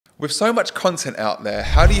With so much content out there,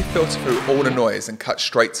 how do you filter through all the noise and cut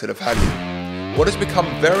straight to the value? What has become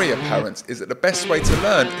very apparent is that the best way to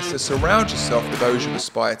learn is to surround yourself with those you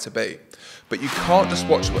aspire to be. But you can't just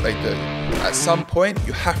watch what they do. At some point,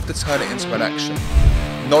 you have to turn it into an action.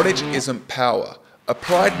 Knowledge isn't power.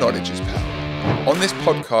 Applied knowledge is power. On this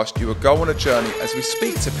podcast, you will go on a journey as we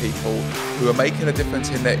speak to people who are making a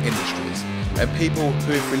difference in their industries, and people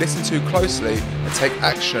who, if we listen to closely and take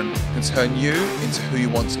action, can turn you into who you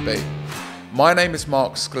want to be. My name is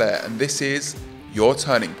Mark Sclair, and this is Your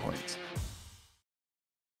Turning Point.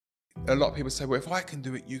 A lot of people say, well, if I can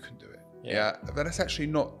do it, you can do it. Yeah, but that's actually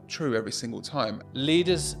not true every single time.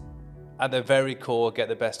 Leaders, at their very core, get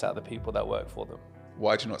the best out of the people that work for them.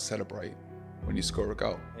 Why do you not celebrate when you score a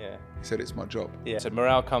goal? Yeah. He said it's my job. Yeah. So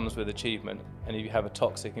morale comes with achievement, and if you have a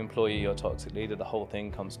toxic employee or toxic leader, the whole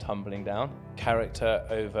thing comes tumbling down. Character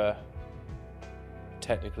over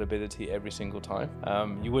technical ability every single time.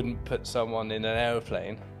 You wouldn't put someone in an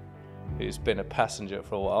aeroplane who's been a passenger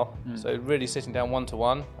for a while. So really sitting down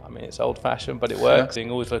one-to-one, I mean, it's old-fashioned, but it works. You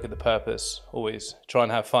can always look at the purpose, always try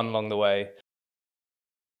and have fun along the way.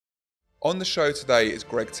 On the show today is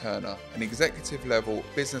Greg Turner, an executive level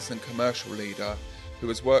business and commercial leader who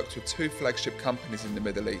has worked with two flagship companies in the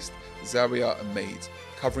Middle East, Zawya and MEED,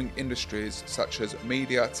 covering industries such as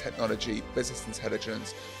media, technology, business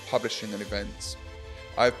intelligence, publishing and events.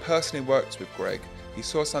 I have personally worked with Greg. He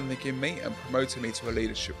saw something in me and promoted me to a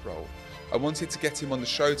leadership role. I wanted to get him on the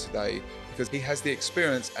show today because he has the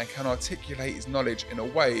experience and can articulate his knowledge in a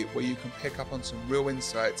way where you can pick up on some real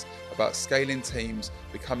insights about scaling teams,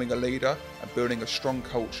 becoming a leader, and building a strong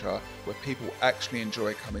culture where people actually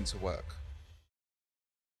enjoy coming to work.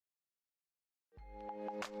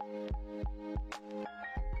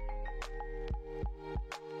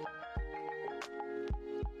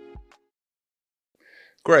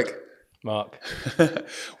 Greg. Mark.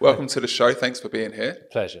 Welcome to the show. Thanks for being here.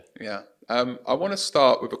 Pleasure. Yeah. I want to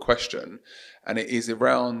start with a question, and it is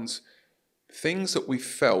around things that we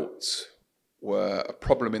felt were a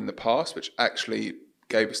problem in the past, which actually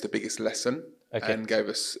gave us the biggest lesson and gave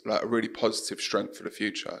us like a really positive strength for the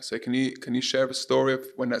future. So can you share a story of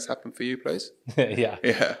when that's happened for you, please?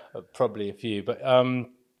 Yeah. Probably a few, but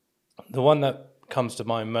the one that comes to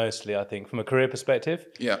mind mostly, I think, from a career perspective,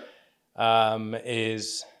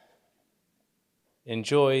 is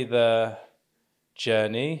enjoy the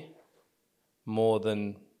journey more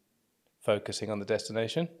than focusing on the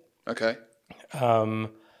destination. Okay.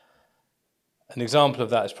 An example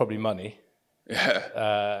of that is probably money.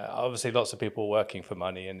 Yeah. Obviously, lots of people working for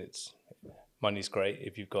money, and money's great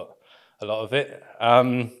if you've got a lot of it.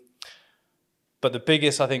 But the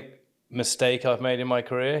biggest, I think, mistake I've made in my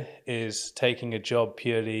career is taking a job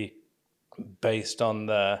purely based on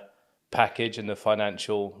the package and the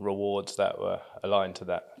financial rewards that were aligned to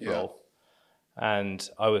that role. And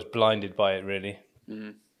I was blinded by it, really.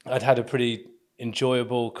 I'd had a pretty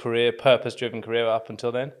enjoyable career, purpose-driven career up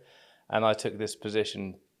until then. And I took this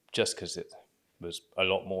position just because it was a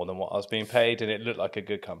lot more than what I was being paid, and it looked like a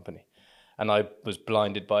good company. And I was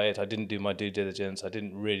blinded by it. I didn't do my due diligence. I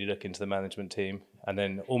didn't really look into the management team. And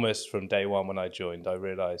then almost from day one when I joined, I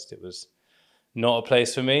realized it was not a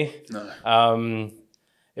place for me. No.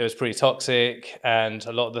 It was pretty toxic, and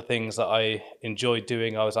a lot of the things that I enjoyed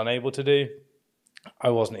doing, I was unable to do. I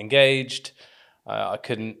wasn't engaged. I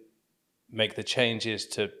couldn't make the changes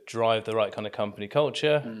to drive the right kind of company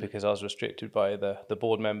culture because I was restricted by the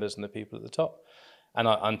board members and the people at the top.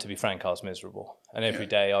 And to be frank, I was miserable. And every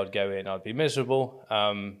day I'd go in, I'd be miserable.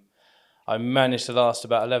 I managed to last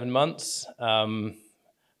about 11 months,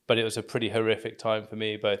 but it was a pretty horrific time for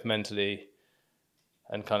me, both mentally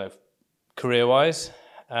and kind of career-wise.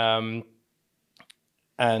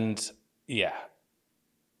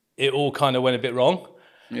 It all kind of went a bit wrong.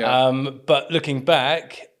 But looking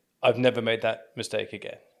back, I've never made that mistake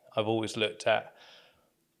again. I've always looked at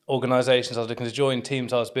organizations I was looking to join,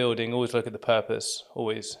 teams I was building, always look at the purpose,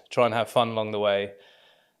 always try and have fun along the way.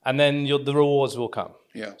 And then the rewards will come.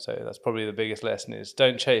 Yeah. So that's probably the biggest lesson is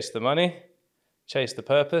don't chase the money, chase the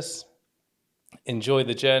purpose, enjoy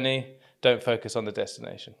the journey, don't focus on the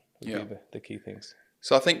destination. Would be the key things.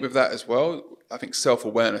 So I think with that as well, I think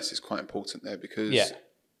self-awareness is quite important there because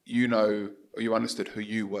you understood who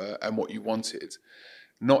you were and what you wanted.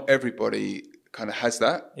 Not everybody kind of has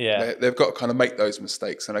that. They've got to kind of make those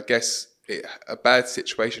mistakes. And I guess a bad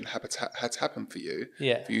situation had to happen for you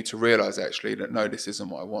to realise actually that, no, this isn't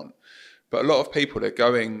what I want. But a lot of people, they're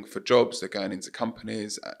going for jobs, they're going into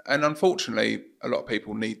companies. And unfortunately, a lot of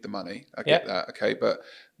people need the money. I get that. Okay. But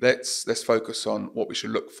let's focus on what we should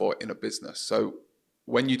look for in a business. So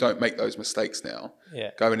when you don't make those mistakes now,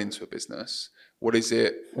 going into a business, What is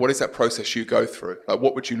it? What is that process you go through? Like,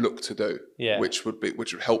 what would you look to do? Yeah. Which would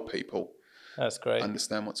help people That's great.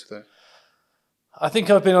 understand what to do. I think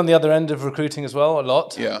I've been on the other end of recruiting as well, a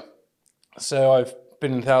lot. Yeah. So I've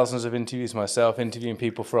been in thousands of interviews myself, interviewing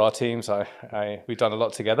people for our teams. We've done a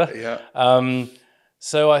lot together. Yeah.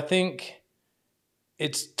 So I think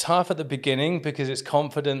it's tough at the beginning because it's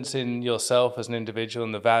confidence in yourself as an individual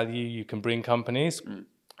and the value you can bring companies.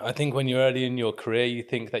 I think when you're early in your career, you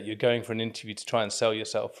think that you're going for an interview to try and sell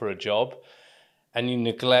yourself for a job, and you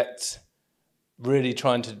neglect really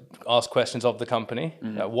trying to ask questions of the company.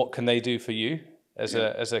 What can they do for you as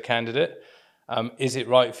a candidate? Is it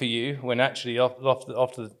right for you? When actually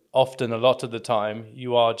often a lot of the time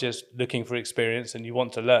you are just looking for experience and you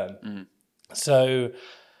want to learn. So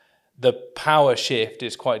the power shift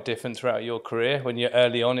is quite different throughout your career. When you're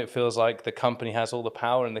early on, it feels like the company has all the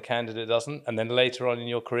power and the candidate doesn't. And then later on in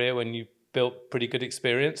your career, when you've built pretty good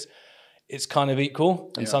experience, it's kind of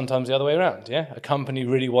equal, and sometimes the other way around. Yeah, a company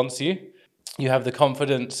really wants you. You have the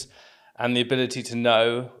confidence and the ability to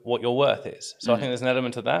know what your worth is. So I think there's an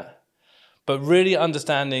element of that. But really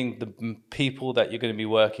understanding the people that you're going to be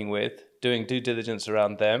working with, doing due diligence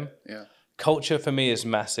around them. Yeah. Culture for me is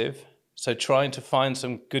massive. So trying to find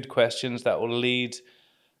some good questions that will lead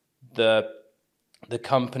the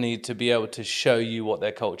company to be able to show you what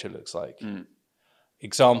their culture looks like.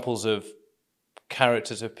 Examples of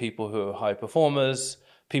characters of people who are high performers,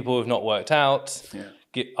 people who have not worked out.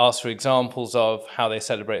 Ask for examples of how they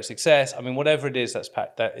celebrate success. I mean, whatever it is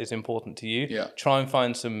that is important to you. Try and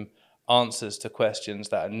find some answers to questions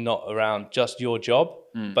that are not around just your job,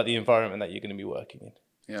 but the environment that you're going to be working in.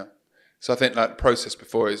 Yeah. So I think that process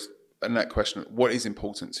before is, and that question, what is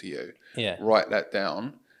important to you? Yeah. Write that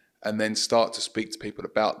down and then start to speak to people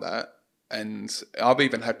about that. And I've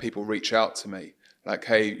even had people reach out to me like,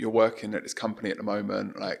 hey, you're working at this company at the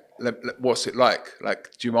moment. Like, what's it like? Like,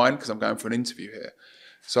 do you mind? Because I'm going for an interview here.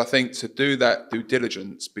 So I think to do that due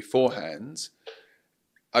diligence beforehand,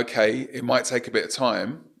 okay, it might take a bit of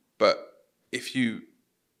time, but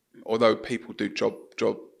although people do job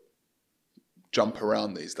jump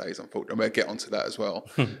around these days, unfortunately, I'm going to get onto that as well.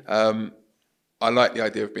 I like the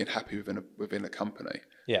idea of being happy within a company.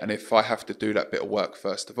 Yeah. And if I have to do that bit of work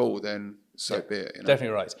first of all, then so be it. You know?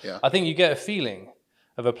 Definitely right. Yeah. I think you get a feeling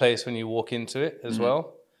of a place when you walk into it as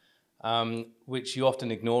well, which you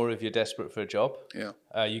often ignore if you're desperate for a job.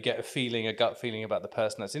 Yeah. You get a gut feeling about the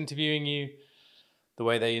person that's interviewing you, the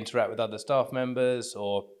way they interact with other staff members,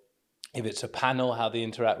 or if it's a panel, how they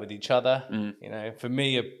interact with each other. You know, for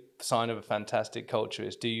me, a sign of a fantastic culture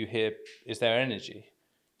is, is there energy?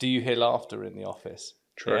 Do you hear laughter in the office?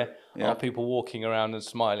 True. Yeah. Are people walking around and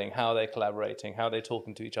smiling? How are they collaborating? How are they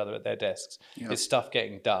talking to each other at their desks? Is stuff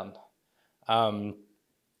getting done?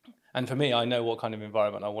 And for me, I know what kind of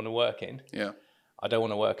environment I want to work in. Yeah. I don't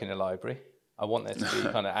want to work in a library. I want there to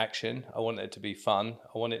be kind of action. I want it to be fun.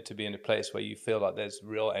 I want it to be in a place where you feel like there's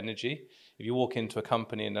real energy. If you walk into a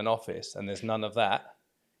company in an office and there's none of that,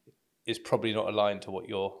 it's probably not aligned to what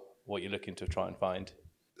you're looking to try and find.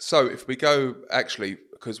 So if we go, actually,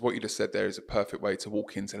 because what you just said there is a perfect way to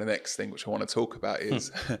walk into the next thing, which I want to talk about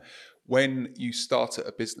is when you start at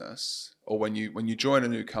a business or when you join a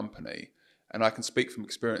new company, and I can speak from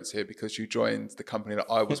experience here because you joined the company that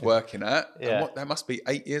I was working at. And that must be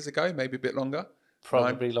 8 years ago, maybe a bit longer.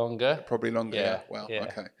 Probably longer. Probably longer, yeah. Wow,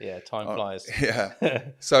 okay. Yeah, time flies. Yeah.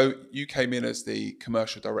 So you came in as the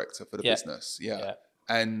commercial director for the business. Yeah.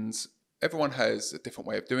 And everyone has a different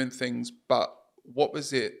way of doing things, but what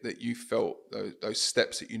was it that you felt those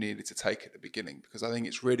steps that you needed to take at the beginning? Because I think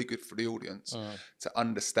it's really good for the audience to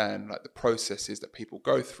understand like the processes that people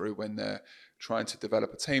go through when they're trying to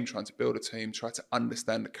develop a team, trying to build a team, try to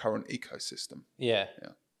understand the current ecosystem. Yeah.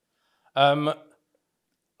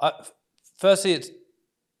 Firstly, it's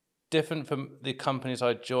different from the companies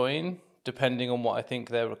I join, depending on what I think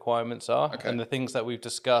their requirements are and the things that we've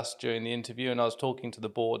discussed during the interview. And I was talking to the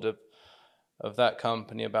board of that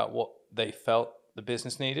company about what they felt the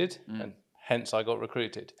business needed, and hence I got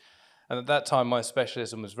recruited. And at that time, my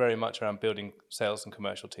specialism was very much around building sales and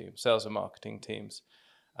commercial teams, sales and marketing teams.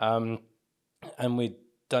 And we'd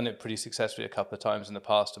done it pretty successfully a couple of times in the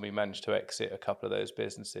past, and we managed to exit a couple of those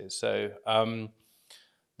businesses. So my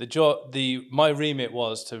remit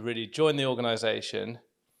was to really join the organization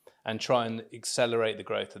and try and accelerate the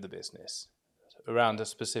growth of the business around a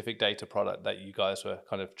specific data product that you guys were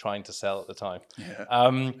kind of trying to sell at the time. Yeah.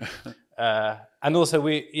 And also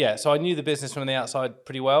so I knew the business from the outside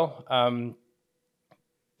pretty well.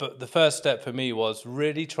 But the first step for me was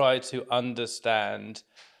really try to understand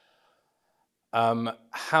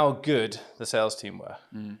how good the sales team were.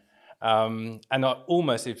 And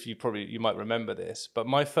almost, if you might remember this, but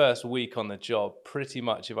my first week on the job, pretty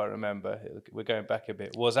much, if I remember, we're going back a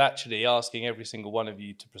bit, was actually asking every single one of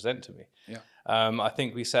you to present to me. Yeah. I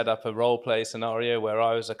think we set up a role play scenario where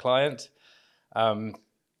I was a client, and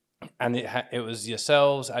it was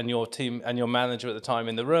yourselves and your team and your manager at the time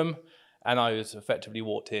in the room, and I was effectively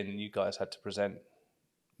walked in, and you guys had to present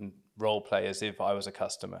and role play as if I was a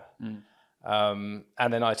customer. And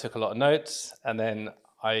then I took a lot of notes, and then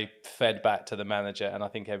I fed back to the manager, and I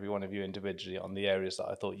think every one of you individually, on the areas that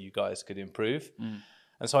I thought you guys could improve.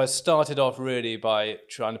 And so I started off really by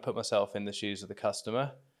trying to put myself in the shoes of the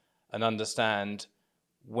customer and understand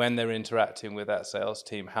when they're interacting with that sales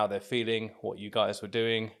team, how they're feeling, what you guys were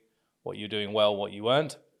doing, what you're doing well, what you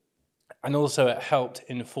weren't. And also it helped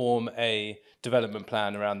inform a development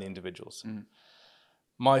plan around the individuals.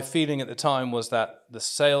 My feeling at the time was that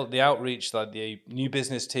the outreach, like the new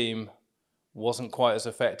business team, wasn't quite as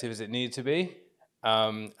effective as it needed to be.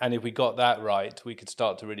 And if we got that right, we could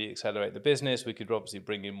start to really accelerate the business. We could obviously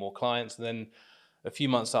bring in more clients. And then a few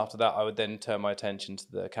months after that, I would then turn my attention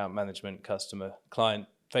to the account management, customer,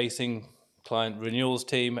 client-facing, client renewals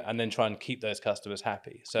team, and then try and keep those customers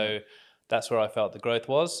happy. So that's where I felt the growth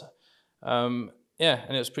was. And it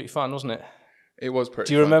was pretty fun, wasn't it? It was pretty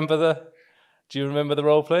Do you fun. Do you remember the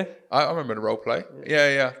role play? I remember the role play.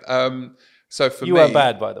 Yeah. So for you me, weren't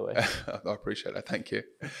bad, by the way. I appreciate that. Thank you.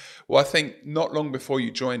 Well, I think not long before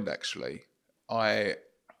you joined, actually, I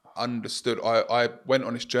understood. I went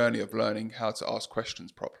on this journey of learning how to ask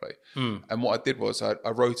questions properly. And what I did was I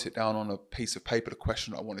wrote it down on a piece of paper, the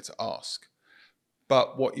question I wanted to ask.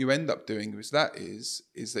 But what you end up doing is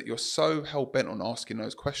that you're so hell-bent on asking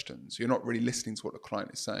those questions, you're not really listening to what the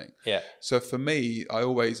client is saying. Yeah. So for me, I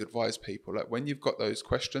always advise people, like, when you've got those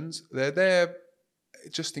questions, they're there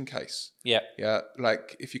just in case. Yeah. Yeah.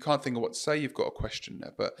 Like, if you can't think of what to say, you've got a question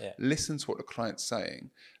there, but Yeah. listen to what the client's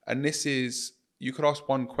saying. And you could ask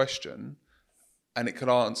one question and it could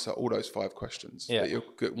answer all those 5 questions that you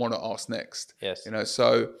want to ask next. Yes.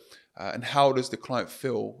 So, and how does the client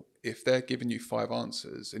feel if they're giving you 5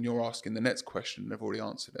 answers and you're asking the next question and they've already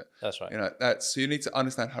answered it? That's right. So you need to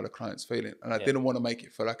understand how the client's feeling. And I didn't want to make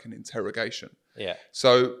it feel like an interrogation. Yeah.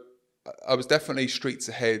 So I was definitely streets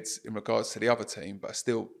ahead in regards to the other team, but I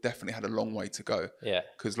still definitely had a long way to go. Yeah.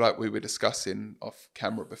 Because like we were discussing off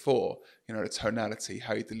camera before, the tonality,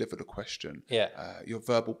 how you deliver the question, your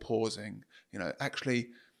verbal pausing, actually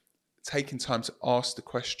taking time to ask the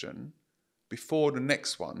question before the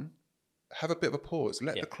next one, have a bit of a pause,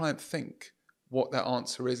 let the client think what that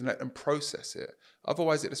answer is and let them process it.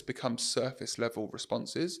 Otherwise, it just becomes surface level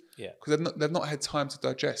responses because they've not had time to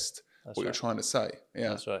digest what you're trying to say. Yeah,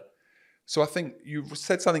 that's right. So I think you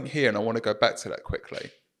said something here, and I want to go back to that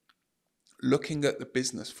quickly. Looking at the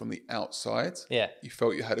business from the outside, you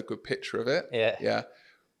felt you had a good picture of it. Yeah.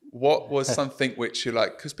 What was something which you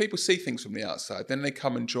like? Because people see things from the outside, then they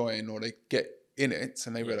come and join, or they get in it,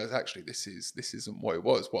 and they realize actually this isn't what it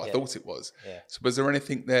was, what I thought it was. Yeah. So was there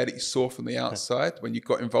anything there that you saw from the outside when you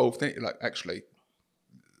got involved in it? You're like, actually,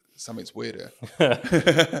 something's weirder.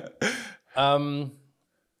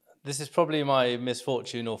 This is probably my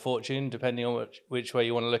misfortune or fortune, depending on which way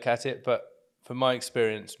you want to look at it. But from my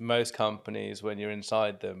experience, most companies, when you're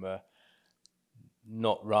inside them, are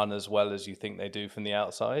not run as well as you think they do from the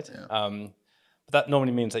outside. Yeah. But that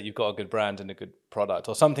normally means that you've got a good brand and a good product,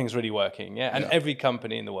 or something's really working. Yeah. And every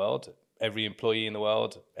company in the world, every employee in the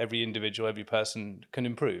world, every individual, every person can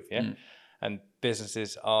improve. Yeah. And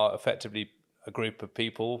businesses are effectively a group of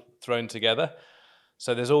people thrown together.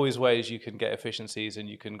 So there's always ways you can get efficiencies and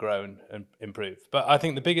you can grow and improve. But I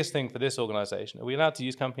think the biggest thing for this organization, are we allowed to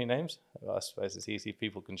use company names? Well, I suppose it's easy.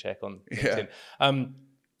 People can check on LinkedIn.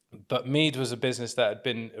 But MEED was a business that had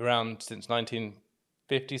been around since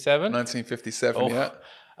 1957. 1957,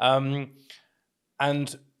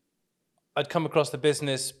 and I'd come across the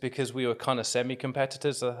business because we were kind of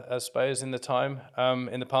semi-competitors, I suppose, in the time,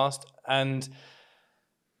 in the past. And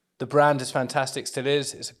the brand is fantastic, still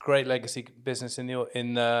is. It's a great legacy business in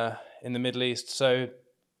the Middle East. So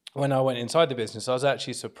when I went inside the business, I was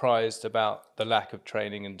actually surprised about the lack of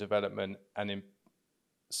training and development and in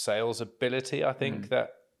sales ability, I think,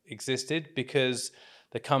 that existed, because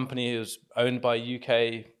the company was owned by a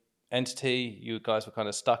UK entity. You guys were kind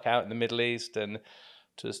of stuck out in the Middle East and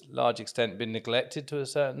to a large extent been neglected to a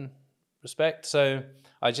certain respect. So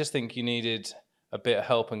I just think you needed a bit of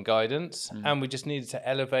help and guidance, and we just needed to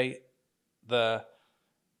elevate the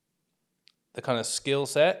kind of skill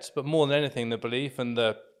sets, but more than anything, the belief and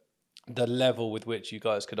the level with which you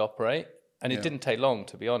guys could operate. And it didn't take long,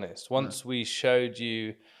 to be honest. Once we showed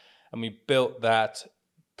you and we built that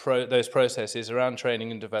those processes around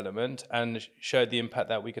training and development and showed the impact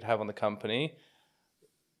that we could have on the company.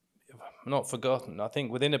 Not forgotten. I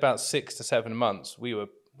think within about 6 to 7 months, we were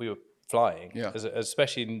flying,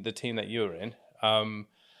 especially in the team that you were in.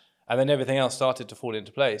 And then everything else started to fall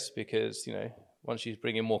into place because, once you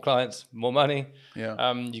bring in more clients, more money,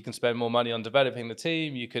 you can spend more money on developing the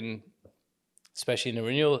team. You can, especially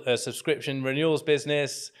in a subscription renewals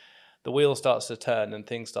business, the wheel starts to turn and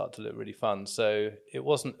things start to look really fun. So it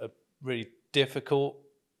wasn't a really difficult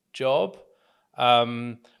job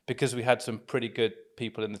because we had some pretty good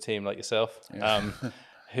people in the team like yourself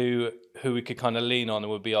who we could kind of lean on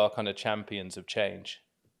and would be our kind of champions of change.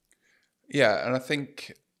 Yeah, and I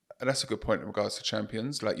think that's a good point in regards to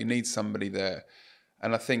champions. Like, you need somebody there.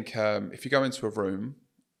 And I think if you go into a room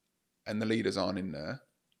and the leaders aren't in there,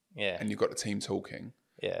 and you've got the team talking,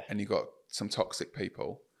 and you've got some toxic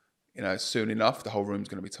people, soon enough, the whole room's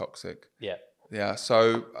going to be toxic. Yeah.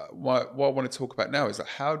 So what I want to talk about now is, like,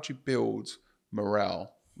 how do you build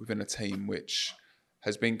morale within a team which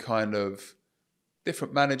has been kind of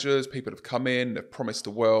different managers, people have come in, they've promised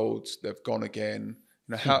the world, they've gone again.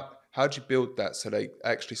 How do you build that so they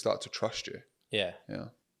actually start to trust you? Yeah.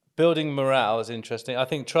 Building morale is interesting. I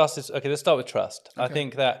think trust is... Okay, let's start with trust. Okay. I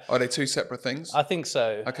think that... Are they two separate things? I think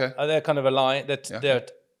so. Okay. They're kind of aligned. They're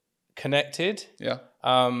connected. Yeah.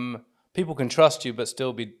 People can trust you but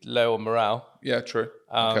still be low on morale. Yeah, true.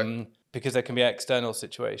 Because there can be external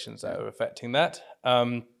situations that are affecting that.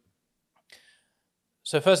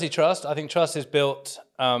 So firstly, trust. I think trust is built...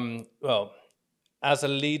 as a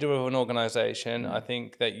leader of an organization, I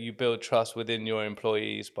think that you build trust within your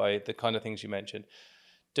employees by the kind of things you mentioned.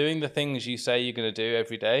 Doing the things you say you're going to do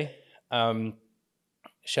every day,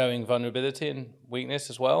 showing vulnerability and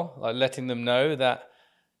weakness as well, like letting them know that,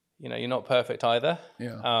 you're not perfect either.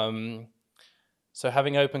 Yeah. So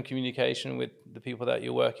having open communication with the people that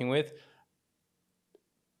you're working with.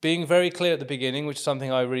 Being very clear at the beginning, which is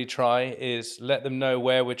something I really try, is let them know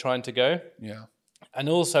where we're trying to go. Yeah. And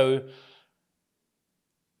also...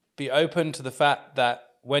 be open to the fact that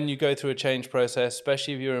when you go through a change process,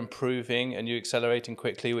 especially if you're improving and you're accelerating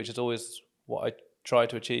quickly, which is always what I try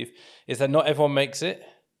to achieve, is that not everyone makes it.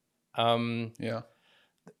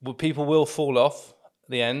 People will fall off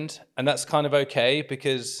at the end, and that's kind of okay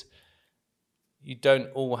because you don't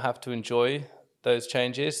all have to enjoy those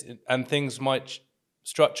changes, and things might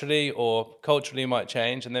structurally or culturally might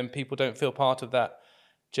change, and then people don't feel part of that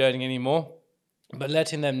journey anymore. But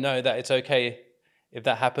letting them know that it's okay if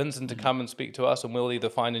that happens, and to come and speak to us, and we'll either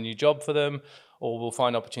find a new job for them or we'll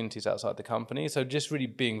find opportunities outside the company. So just really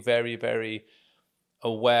being very, very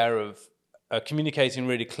aware of communicating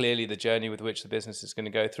really clearly the journey with which the business is going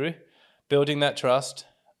to go through, building that trust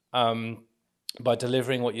by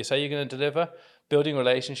delivering what you say you're going to deliver, building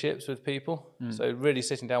relationships with people. So really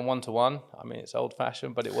sitting down one-to-one. I mean, it's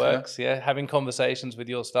old-fashioned, but it works. Having conversations with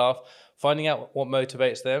your staff, finding out what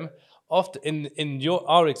motivates them. Often in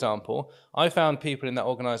our example, I found people in that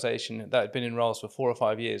organization that had been in roles for 4 or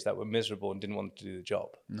 5 years that were miserable and didn't want to do the job,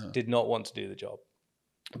 did not want to do the job,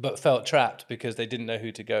 but felt trapped because they didn't know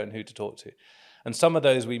who to go and who to talk to. And some of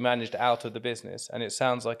those we managed out of the business, and it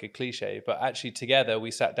sounds like a cliche, but actually together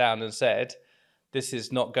we sat down and said, this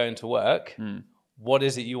is not going to work. What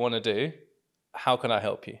is it you want to do? How can I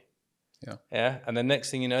help you? Yeah. And the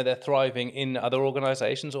next thing you know, they're thriving in other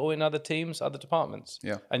organizations or in other teams, other departments.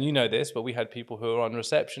 Yeah. And you know this, but we had people who are on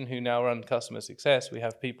reception who now run customer success. We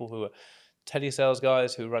have people who are telesales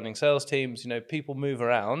guys who are running sales teams. People move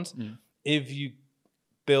around. If you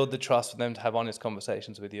build the trust for them to have honest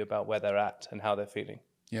conversations with you about where they're at and how they're feeling.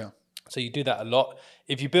 Yeah. So you do that a lot.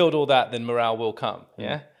 If you build all that, then morale will come.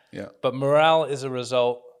 Yeah. Yeah. But morale is a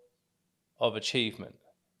result of achievement.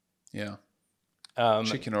 Yeah.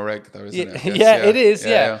 Chicken or egg, though, isn't it? It is.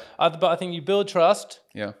 But I think you build trust.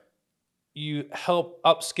 Yeah. You help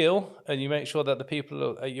upskill, and you make sure that the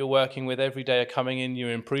people that you're working with every day are coming in.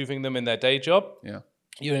 You're improving them in their day job. Yeah.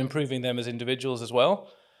 You're improving them as individuals as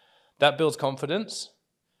well. That builds confidence.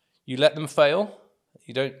 You let them fail.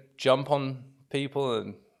 You don't jump on people,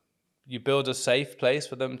 and you build a safe place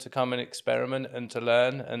for them to come and experiment and to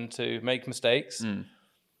learn and to make mistakes.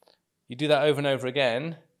 You do that over and over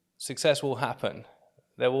again. Success will happen.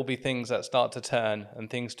 There will be things that start to turn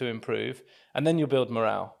and things to improve, and then you build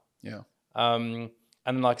morale. Yeah. And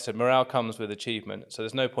like I said, morale comes with achievement. So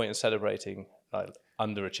there's no point in celebrating like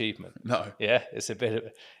underachievement. No. Yeah, it's the wrong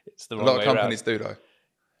way around. A lot of companies do, though.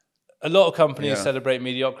 A lot of companies celebrate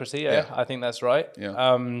mediocrity. Yeah, I think that's right.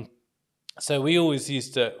 Yeah. So we always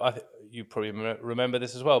used to. You probably remember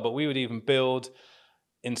this as well, but we would even build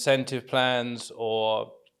incentive plans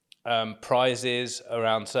or prizes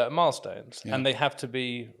around certain milestones, Yeah. and they have to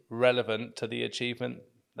be relevant to the achievement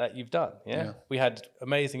that you've done. Yeah? We had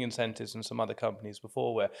amazing incentives in some other companies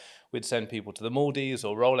before where we'd send people to the Maldives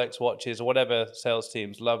or Rolex watches or whatever sales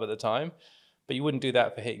teams love at the time, but you wouldn't do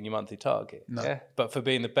that for hitting your monthly target. No. Yeah, but for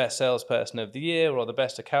being the best salesperson of the year or the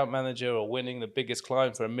best account manager or winning the biggest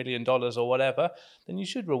client for $1 million or whatever, then you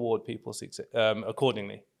should reward people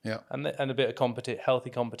accordingly. Yeah. And a bit of healthy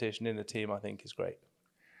competition in the team, I think, is great.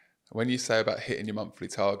 When you say about hitting your monthly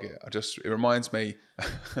target, it reminds me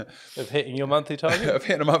Of hitting your monthly target? of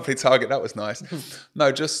hitting a monthly target. That was nice. No,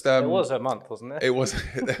 just It was a month, wasn't it? it was.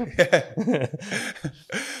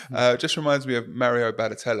 Yeah. Just reminds me of Mario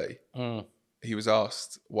Balotelli. He was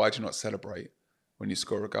asked, "Why do you not celebrate when you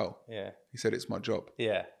score a goal?" Yeah. He said, "It's my job."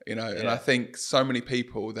 Yeah. And I think so many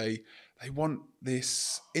people they want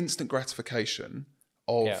this instant gratification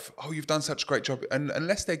of, oh, you've done such a great job. And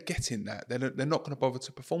unless they're getting that, they're not going to bother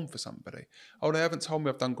to perform for somebody. Oh, they haven't told me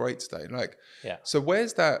I've done great today. So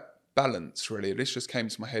where's that balance really? This just came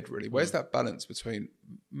to my head really. Where's that balance between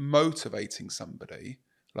motivating somebody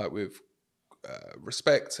like with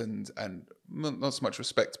respect and not so much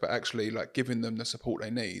respect, but actually like giving them the support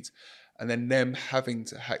they need, and then them having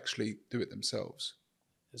to actually do it themselves?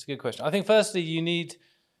 It's a good question. I think firstly, you need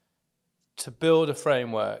to build a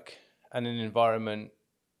framework and an environment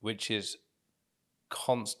which is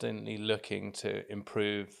constantly looking to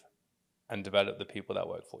improve and develop the people that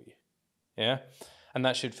work for you. Yeah. And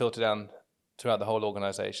that should filter down throughout the whole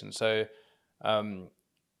organization. So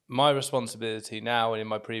my responsibility now and in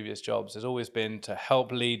my previous jobs has always been to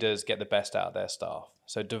help leaders get the best out of their staff.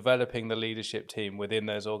 So developing the leadership team within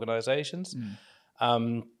those organizations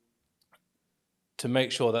to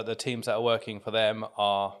make sure that the teams that are working for them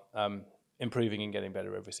are improving and getting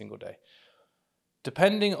better every single day.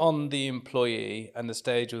 Depending on the employee and the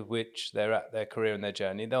stage with which they're at their career and their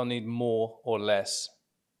journey, they'll need more or less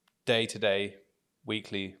day-to-day,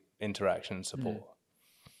 weekly interaction and support.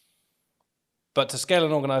 But to scale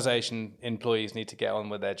an organization, employees need to get on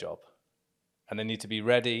with their job. And they need to be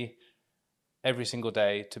ready every single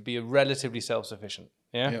day to be relatively self-sufficient.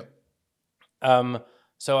 Yeah.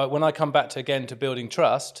 So when I come back to building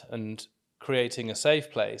trust and creating a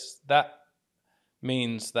safe place, that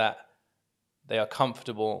means that they are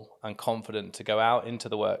comfortable and confident to go out into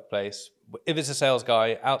the workplace. If it's a sales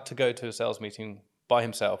guy, out to go to a sales meeting by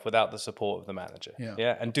himself without the support of the manager.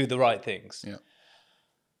 And do the right things.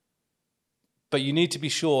 But you need to be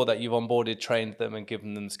sure that you've onboarded, trained them and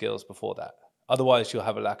given them skills before that. Otherwise, you'll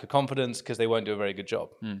have a lack of confidence because they won't do a very good job.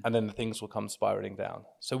 And then the things will come spiraling down.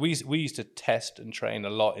 So we used to test and train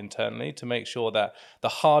a lot internally to make sure that the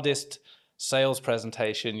hardest sales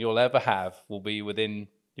presentation you'll ever have will be within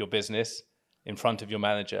your business, in front of your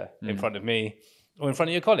manager, in front of me, or in front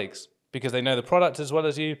of your colleagues, because they know the product as well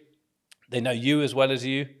as you. They know you as well as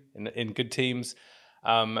you in good teams.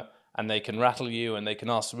 And they can rattle you and they can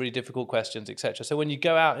ask really difficult questions, etc. So when you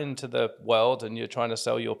go out into the world and you're trying to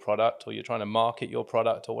sell your product or you're trying to market your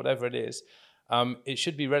product or whatever it is, it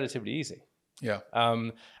should be relatively easy.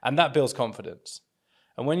 And that builds confidence.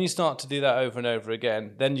 And when you start to do that over and over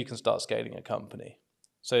again, then you can start scaling a company.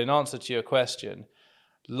 So in answer to your question,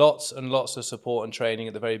 lots and lots of support and training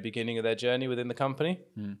at the very beginning of their journey within the company.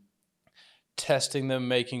 Testing them,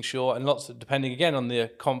 making sure, and depending again on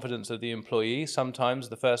the confidence of the employee. Sometimes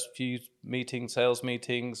the first few meetings, sales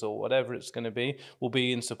meetings or whatever it's going to be, will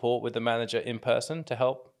be in support with the manager in person to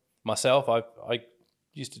help. Myself, I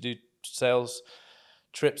used to do sales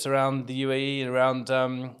trips around the UAE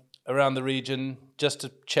and around the region just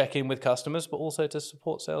to check in with customers, but also to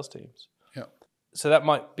support sales teams. So that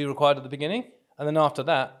might be required at the beginning, and then after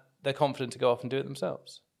that, they're confident to go off and do it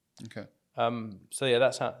themselves. So yeah,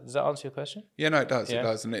 that's how. Does that answer your question? Yeah, no, it does. It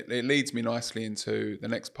does, and it leads me nicely into the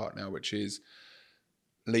next part now, which is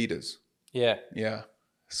leaders. Yeah.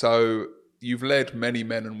 So you've led many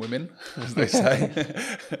men and women, as they say,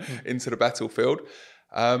 into the battlefield,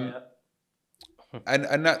 and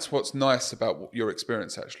that's what's nice about your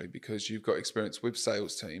experience actually, because you've got experience with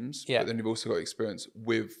sales teams, but then you've also got experience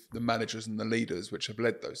with the managers and the leaders which have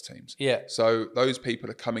led those teams. So those people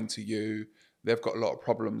are coming to you. They've got a lot of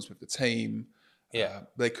problems with the team.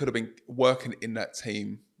 They could have been working in that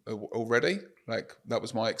team already. Like that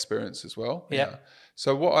was my experience as well.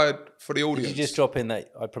 So for the audience... Did you just drop in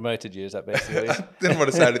that I promoted you? Is that basically I didn't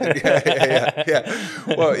want to say anything.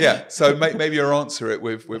 Yeah. Well, yeah. So maybe you'll answer it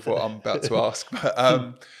with what I'm about to ask.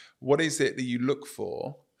 But what is it that you look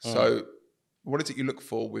for? So what is it you look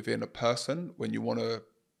for within a person when you want to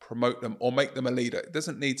promote them or make them a leader? It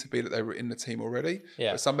doesn't need to be that they were in the team already,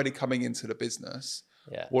 but somebody coming into the business.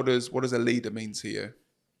 What does a leader mean to you?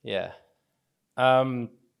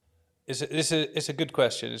 It's a good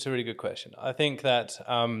question. It's a really good question. I think that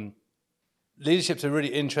leadership's a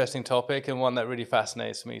really interesting topic and one that really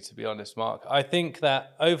fascinates me, to be honest, Mark. I think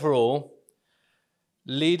that overall,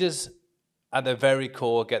 leaders at their very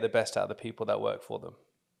core get the best out of the people that work for them.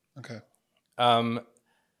 Okay.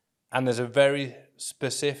 And there's a very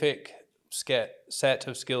specific set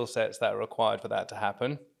of skill sets that are required for that to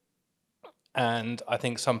happen. And I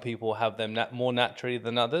think some people have them more naturally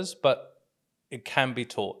than others, but it can be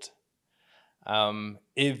taught.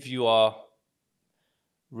 If you are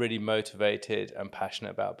really motivated and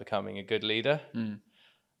passionate about becoming a good leader,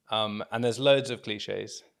 and there's loads of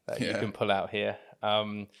cliches that you can pull out here.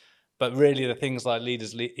 But really the things like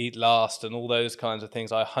leaders eat last and all those kinds of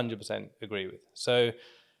things, I 100% agree with. So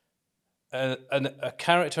a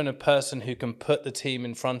character and a person who can put the team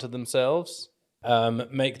in front of themselves,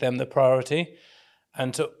 make them the priority,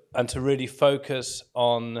 and to really focus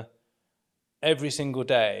on every single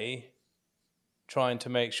day trying to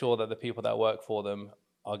make sure that the people that work for them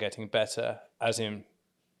are getting better, as in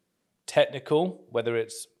technical, whether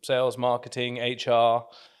it's sales, marketing, HR,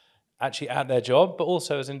 actually at their job, but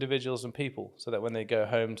also as individuals and people, so that when they go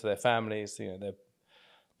home to their families,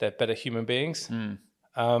 they're better human beings.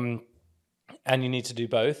 And you need to do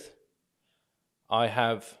both. I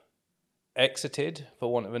have exited,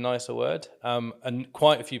 for want of a nicer word, and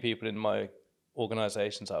quite a few people in my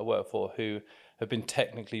organizations that I work for who have been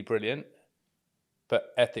technically brilliant,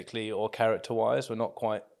 but ethically or character-wise were not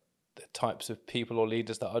quite the types of people or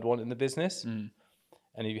leaders that I'd want in the business. And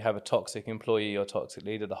if you have a toxic employee or toxic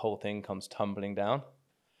leader, the whole thing comes tumbling down.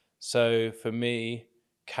 So for me,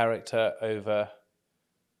 character over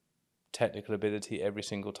technical ability every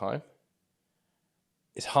single time.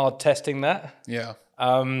 It's hard testing that. Yeah.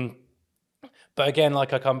 But again,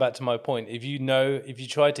 like I come back to my point, if you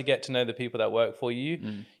try to get to know the people that work for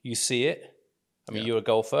you, you see it. I mean, you're a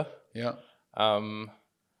golfer. Yeah.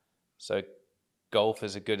 So golf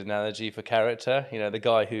is a good analogy for character. The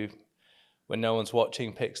guy who, when no one's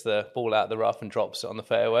watching, picks the ball out of the rough and drops it on the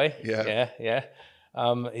fairway. Yeah.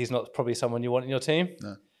 He's not probably someone you want in your team.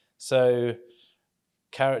 No. So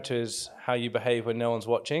character is how you behave when no one's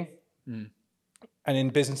watching. And in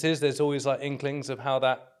businesses, there's always like inklings of how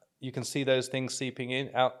that you can see those things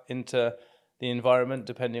seeping out into the environment,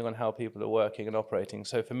 depending on how people are working and operating.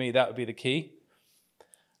 So for me, that would be the key.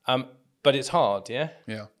 But it's hard, yeah?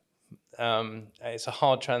 Yeah. It's a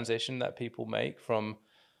hard transition that people make from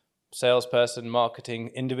salesperson,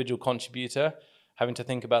 marketing, individual contributor, having to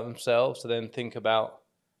think about themselves to then think about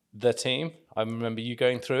the team. I remember you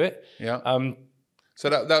going through it. Yeah.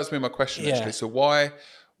 So that was my question, actually. So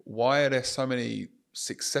why are there so many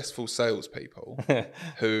successful salespeople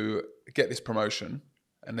who get this promotion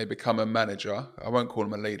and they become a manager? I won't call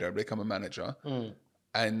them a leader, they become a manager,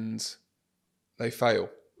 and they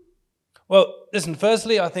fail. Well, listen,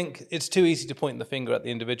 firstly, I think it's too easy to point the finger at the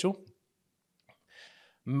individual.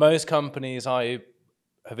 Most companies I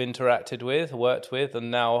have interacted with, worked with, and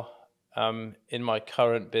now in my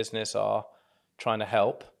current business are trying to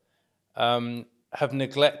help, have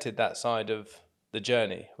neglected that side of the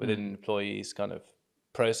journey within an employee's kind of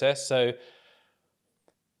process. So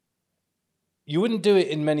you wouldn't do it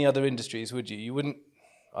in many other industries, would you? You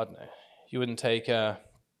wouldn't take a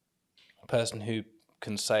person who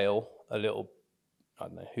can sail a little,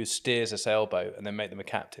 who steers a sailboat and then make them a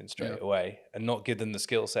captain straight away and not give them the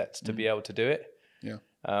skill sets to be able to do it. Yeah.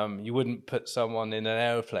 You wouldn't put someone in an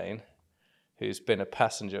airplane who's been a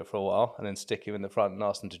passenger for a while and then stick him in the front and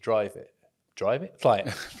ask them to fly it. Fly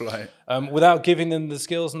it. Without giving them the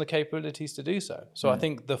skills and the capabilities to do so. So I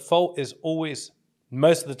think the fault is always,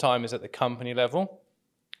 most of the time, is at the company level,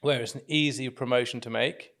 where it's an easy promotion to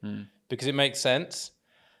make because it makes sense.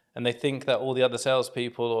 And they think that all the other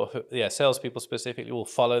salespeople, salespeople specifically, will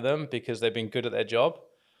follow them because they've been good at their job.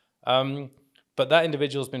 But that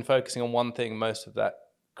individual's been focusing on one thing most of that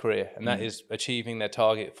career, and that is achieving their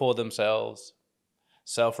target for themselves,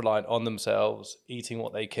 self-reliant on themselves, eating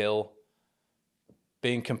what they kill,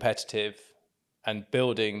 being competitive, and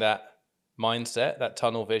building that mindset, that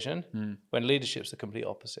tunnel vision, when leadership's the complete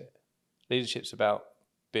opposite. Leadership's about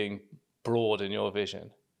being broad in your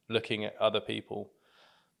vision, looking at other people,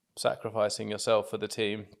 sacrificing yourself for the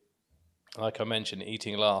team. Like I mentioned,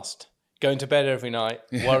 eating last, going to bed every night,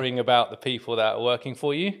 worrying about the people that are working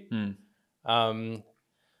for you,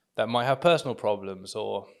 that might have personal problems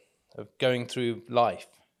or going through life.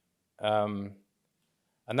 And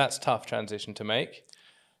that's a tough transition to make.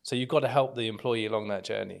 So you've got to help the employee along that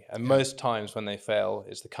journey. And most times when they fail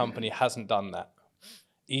is the company hasn't done that.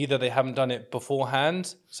 Either they haven't done it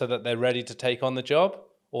beforehand so that they're ready to take on the job,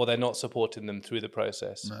 or they're not supporting them through the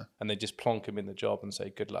process. No. And they just plonk them in the job and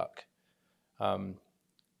say, good luck. And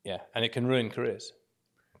it can ruin careers.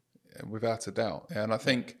 Without a doubt. Yeah, and I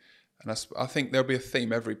think, I think there'll be a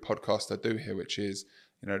theme every podcast I do here, which is,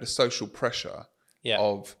 the social pressure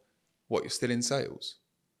of what you're still in sales.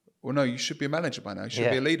 Well, no, you should be a manager by now. You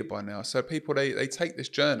should be a leader by now. So people, they take this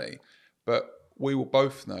journey, but we will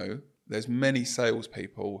both know there's many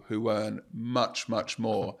salespeople who earn much, much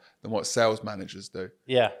more than what sales managers do.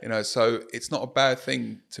 Yeah. So it's not a bad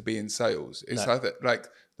thing to be in sales. It's like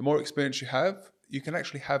the more experience you have, you can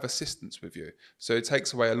actually have assistants with you. So it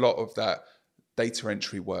takes away a lot of that data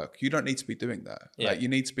entry work. You don't need to be doing that. Yeah. Like, you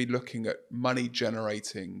need to be looking at money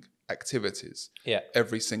generating activities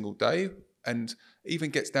every single day, and even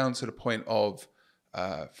gets down to the point of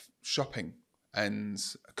shopping and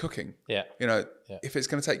cooking. Yeah. If it's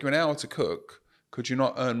going to take you an hour to cook, could you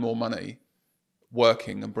not earn more money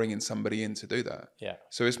working and bringing somebody in to do that? Yeah.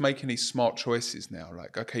 So it's making these smart choices now.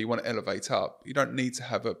 Like, okay, you want to elevate up. You don't need to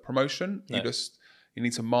have a promotion. No. You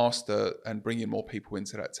need to master and bring in more people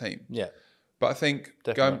into that team. Yeah. But I think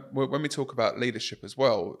when we talk about leadership as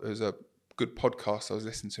well, there's a good podcast I was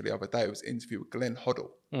listening to the other day. It was an interview with Glenn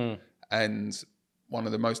Hoddle, and one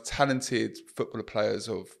of the most talented footballer players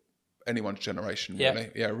of anyone's generation,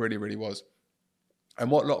 really. Yeah, really, really was. And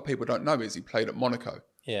what a lot of people don't know is he played at Monaco.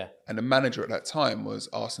 Yeah. And the manager at that time was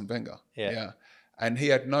Arsene Wenger. Yeah. And he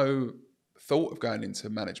had no thought of going into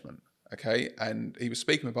management. Okay. And he was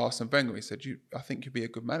speaking with Arsene Wenger. He said, I think you'd be a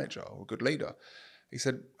good manager or a good leader. He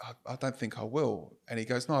said, I don't think I will. And he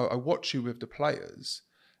goes, no, I watch you with the players.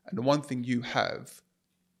 And the one thing you have,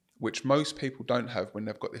 which most people don't have when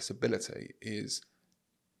they've got this ability, is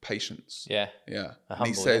patience. Yeah. Yeah. And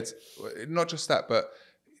he said, not just that, but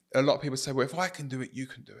a lot of people say, well, if I can do it, you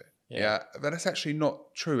can do it. Yeah. But that's actually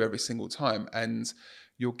not true every single time. And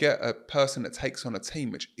you'll get a person that takes on a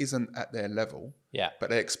team which isn't at their level, but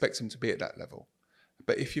they expect them to be at that level.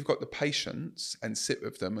 But if you've got the patience and sit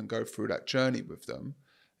with them and go through that journey with them,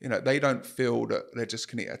 they don't feel that they're just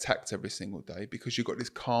going to get attacked every single day, because you've got this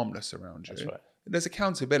calmness around you. That's right. There's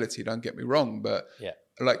accountability, don't get me wrong, but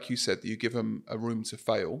like you said, you give them a room to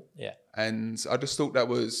fail. Yeah. And I just thought that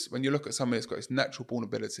was, when you look at somebody that's got this natural born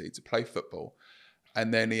ability to play football,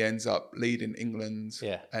 and then he ends up leading England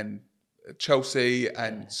and Chelsea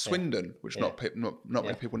and Swindon, which not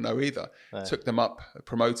many people know either. No. Took them up,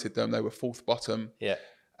 promoted them. They were fourth bottom. Yeah.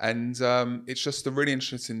 And it's just a really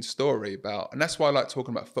interesting story about, and that's why I like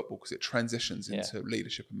talking about football, because it transitions into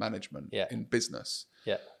leadership and management in business.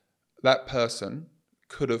 Yeah. That person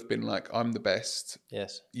could have been like, I'm the best.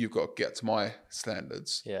 Yes. You've got to get to my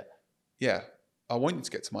standards. Yeah. Yeah. I want you to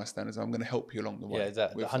get to my standards. I'm going to help you along the way. Yeah,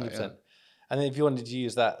 exactly. 100%. And then if you wanted to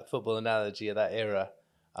use that football analogy of that era,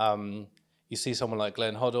 you see someone like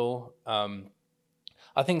Glenn Hoddle.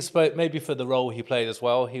 I think maybe for the role he played as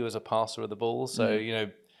well, he was a passer of the ball. So,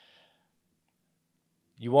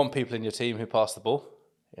 you want people in your team who pass the ball,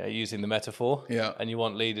 using the metaphor. Yeah. And you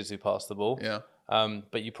want leaders who pass the ball. Yeah.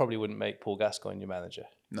 But you probably wouldn't make Paul Gascoigne your manager.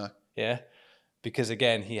 No. Yeah. Because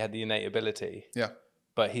again, he had the innate ability. Yeah.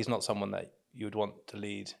 But he's not someone that you would want to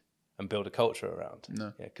lead and build a culture around.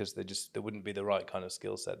 No. Yeah, because there wouldn't be the right kind of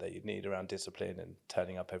skill set that you'd need around discipline and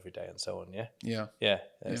turning up every day and so on. Yeah. Yeah. Yeah.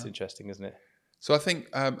 That's interesting, isn't it? So I think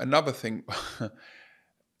another thing,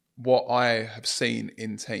 what I have seen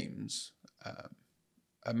in teams,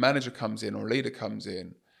 a manager comes in or a leader comes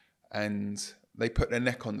in and they put their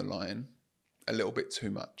neck on the line a little bit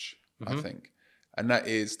too much, I think. And that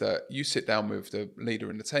is that you sit down with the leader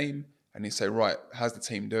in the team and you say, right, how's the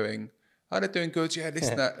team doing? Oh, they're doing good. Yeah, this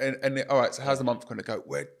and that. And all right, so how's the month going to go?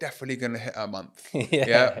 We're definitely going to hit our month. We're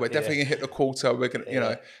definitely going to hit the quarter. We're going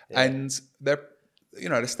to, and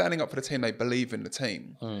they're standing up for the team. They believe in the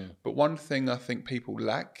team. But one thing I think people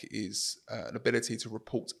lack is an ability to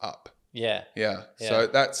report up. Yeah. So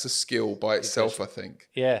that's a skill by itself, I think.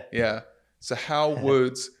 Yeah. So how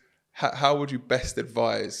would you best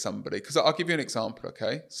advise somebody? Because I'll give you an example,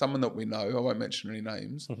 okay? Someone that we know, I won't mention any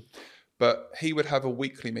names, but he would have a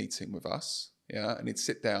weekly meeting with us, and he'd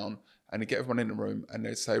sit down and he'd get everyone in the room and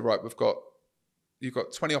they'd say, right, you've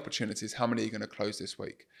got 20 opportunities. How many are you going to close this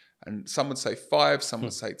week? And some would say 5, some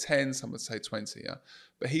would say 10, some would say 20,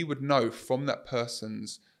 But he would know from that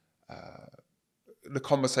person's, the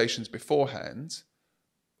conversations beforehand,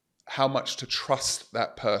 how much to trust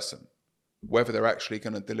that person, whether they're actually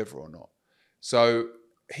going to deliver or not. So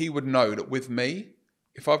he would know that with me,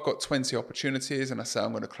 if I've got 20 opportunities and I say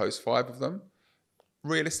I'm going to close 5 of them,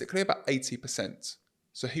 realistically about 80%.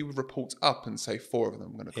 So he would report up and say 4 of them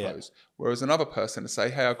I'm going to close. Whereas another person would say,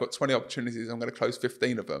 hey, I've got 20 opportunities, I'm going to close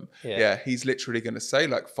 15 of them. He's literally going to say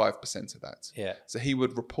like 5% of that. So he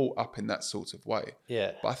would report up in that sort of way.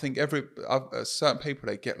 But I think certain people,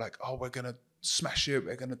 they get like, oh, we're going to smash it,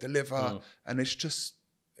 we're going to deliver. And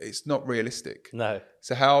it's not realistic. No.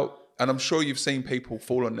 So and I'm sure you've seen people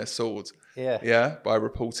fall on their swords. Yeah. Yeah. By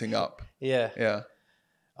reporting up. Yeah. Yeah.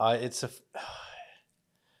 It's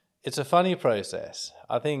a funny process.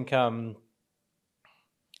 I think, I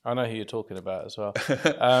know who you're talking about as well.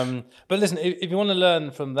 But listen, if you want to learn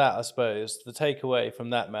from that, I suppose the takeaway from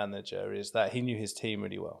that manager is that he knew his team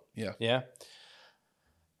really well. Yeah. Yeah.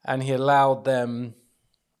 And he allowed them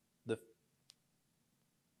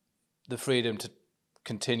the freedom to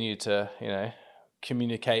continue to,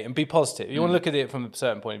 communicate and be positive. You want to look at it from a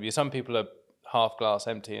certain point of view. Some people are half glass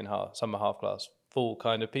empty and some are half glass full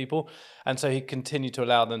kind of people. And so he continued to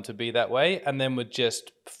allow them to be that way, and then would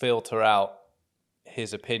just filter out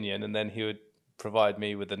his opinion, and then he would provide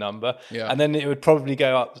me with the number, and then it would probably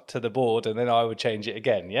go up to the board, and then I would change it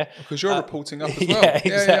again. Yeah, because you're reporting up as well. Yeah,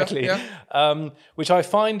 exactly. Which I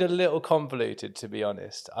find a little convoluted, to be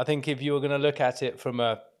honest. I think if you were going to look at it from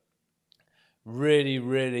a really,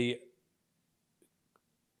 really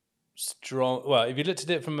strong, if you looked at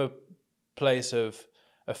it from a place of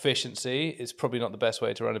efficiency, it's probably not the best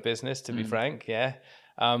way to run a business, to be frank. Yeah.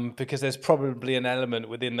 Because there's probably an element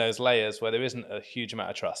within those layers where there isn't a huge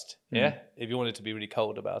amount of trust. Yeah. If you wanted to be really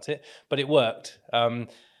cold about it, but it worked. And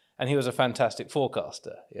he was a fantastic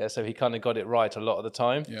forecaster. Yeah. So he kind of got it right a lot of the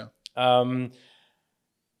time. Yeah.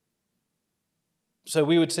 So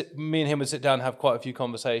me and him would sit down and have quite a few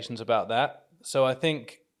conversations about that. So I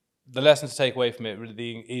think the lesson to take away from it, really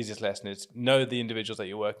the easiest lesson, is know the individuals that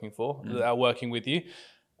you're working for, that are working with you,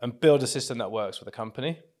 and build a system that works for the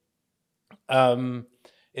company.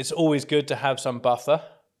 It's always good to have some buffer.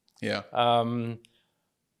 Yeah. And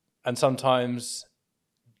sometimes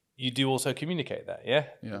you do also communicate that. Yeah.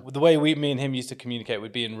 Yeah. The way me and him used to communicate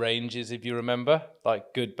would be in ranges, if you remember,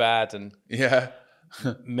 like good, bad, and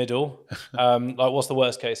middle. Like, what's the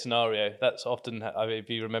worst case scenario? That's often, if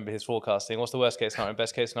you remember his forecasting, what's the worst case scenario,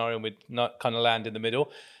 best case scenario, and we'd not kind of land in the middle.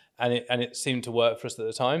 And it seemed to work for us at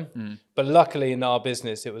the time. But luckily in our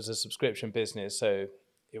business, it was a subscription business, so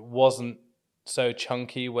it wasn't so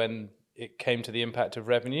chunky when it came to the impact of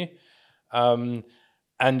revenue. And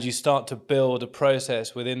you start to build a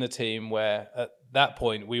process within the team where at that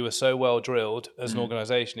point we were so well drilled as an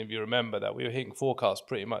organization, if you remember, that we were hitting forecasts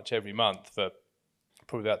pretty much every month for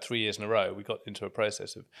probably about 3 years in a row. We got into a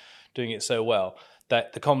process of doing it so well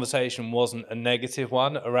that the conversation wasn't a negative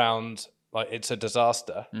one around, like, it's a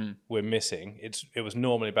disaster, we're missing. It was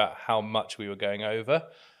normally about how much we were going over.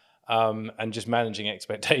 And just managing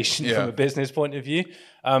expectation from a business point of view,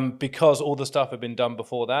 because all the stuff had been done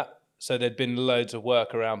before that. So there'd been loads of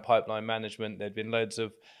work around pipeline management. There'd been loads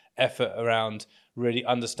of effort around really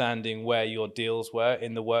understanding where your deals were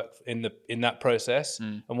in the work in that process.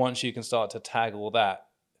 And once you can start to tag all that,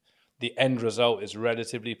 the end result is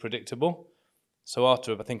relatively predictable. So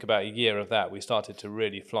after, I think, about a year of that, we started to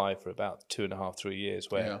really fly for about 2.5, 3 years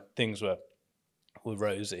where things were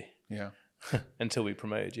rosy. Yeah. Until we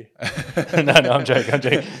promoted you. No, I'm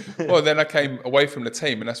joking. Well, then I came away from the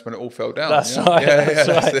team, and that's when it all fell down. That's right. That's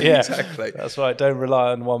right. Exactly. That's right. Don't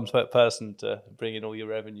rely on one person to bring in all your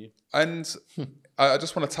revenue. And I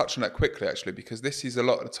just want to touch on that quickly, actually, because this is a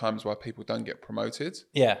lot of the times why people don't get promoted.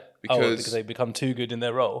 Yeah. Because they become too good in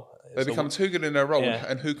their role. They become too good in their role,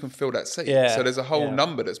 and who can fill that seat? Yeah. So there's a whole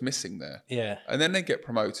number that's missing there. Yeah. And then they get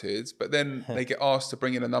promoted, but then they get asked to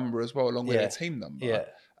bring in a number as well, along with their team number. Yeah.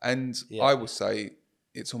 And I would say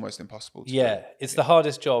it's almost impossible to do. It's the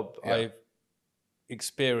hardest job I've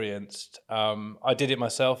experienced. I did it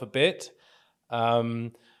myself a bit.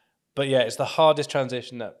 But it's the hardest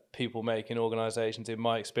transition that people make in organizations, in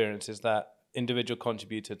my experience, is that individual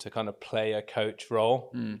contributor to kind of play a coach role,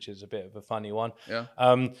 which is a bit of a funny one. Yeah.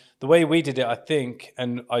 The way we did it, I think,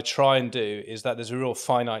 and I try and do, is that there's a real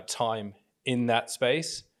finite time in that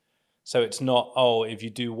space. So it's not, if you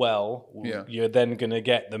do well, you're then going to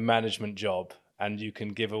get the management job and you can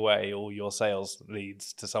give away all your sales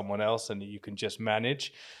leads to someone else and you can just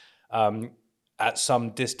manage at some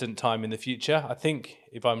distant time in the future. I think,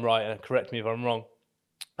 if I'm right, and correct me if I'm wrong,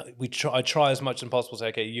 I try as much as possible to say,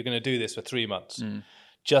 okay, you're going to do this for 3 months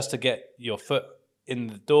just to get your foot in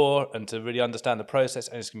the door and to really understand the process,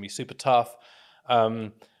 and it's going to be super tough.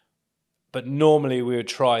 But normally we would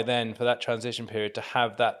try then for that transition period to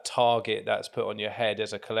have that target that's put on your head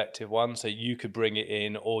as a collective one, so you could bring it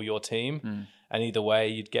in, or your team, and either way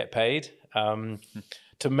you'd get paid,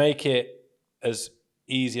 to make it as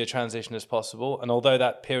easy a transition as possible. And although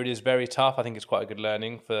that period is very tough, I think it's quite a good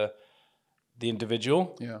learning for the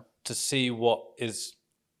individual to see what is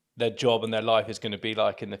their job and their life is going to be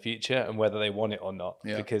like in the future and whether they want it or not,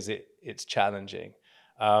 because it's challenging.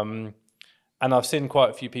 And I've seen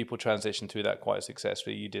quite a few people transition through that quite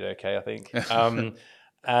successfully. You did okay, I think. So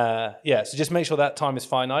just make sure that time is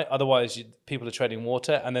finite. Otherwise, people are treading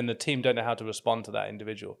water, and then the team don't know how to respond to that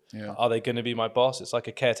individual. Yeah. Are they going to be my boss? It's like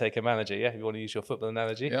a caretaker manager, yeah? If you want to use your football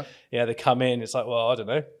analogy. Yeah. Yeah, they come in, it's like, well, I don't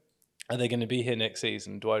know. Are they going to be here next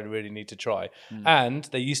season? Do I really need to try? And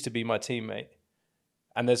they used to be my teammate.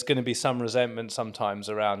 And there's going to be some resentment sometimes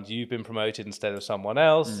around you've been promoted instead of someone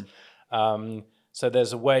else. So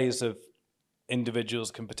there's ways of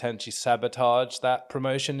individuals can potentially sabotage that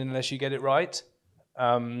promotion unless you get it right.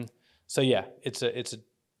 So yeah, it's a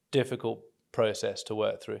difficult process to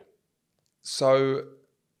work through. So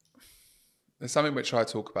there's something which I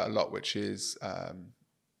talk about a lot, which is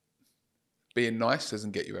being nice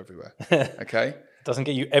doesn't get you everywhere. Okay. Doesn't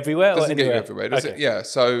get you everywhere. Doesn't get you anywhere? everywhere. Does it? Yeah.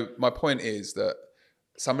 So my point is that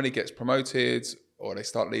somebody gets promoted or they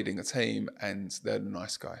start leading a team and they're the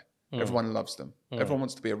nice guy. Everyone loves them. Everyone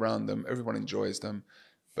wants to be around them. Everyone enjoys them,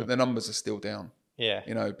 but their numbers are still down. Yeah.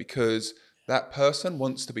 You know, because that person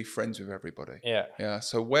wants to be friends with everybody. Yeah. Yeah.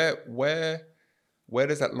 So where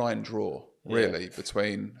does that line draw really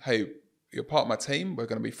between, hey, you're part of my team, we're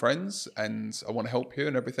going to be friends and I want to help you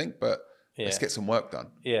and everything, but let's get some work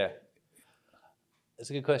done. Yeah. It's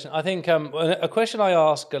a good question. I think a question I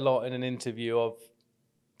ask a lot in an interview of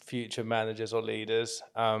future managers or leaders,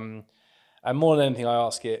 and more than anything, I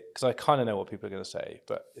ask it because I kind of know what people are going to say,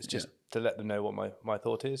 but it's just to let them know what my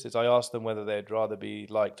thought is I ask them whether they'd rather be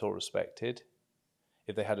liked or respected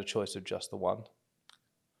if they had a choice of just the one.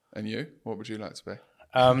 And you? What would you like to be?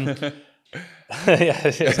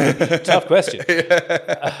 Tough question.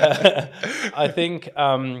 I think,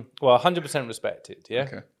 100% respected, yeah?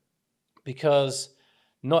 Okay. Because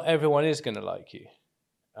not everyone is going to like you.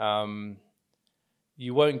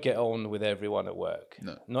 You won't get on with everyone at work.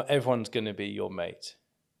 No. Not everyone's going to be your mate.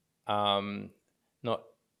 And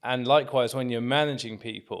likewise, when you're managing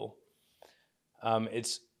people,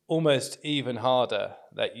 it's almost even harder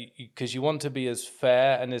that because you want to be as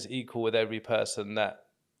fair and as equal with every person that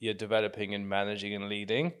you're developing and managing and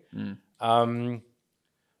leading.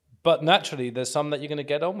 But naturally, there's some that you're going to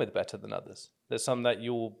get on with better than others. There's some that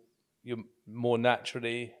you're more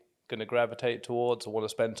naturally going to gravitate towards or want to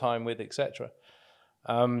spend time with, etc.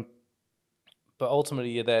 But ultimately,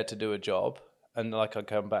 you're there to do a job, and like I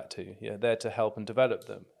come back to, you're there to help and develop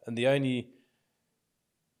them. And the only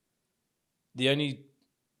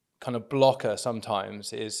kind of blocker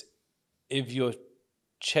sometimes is if you're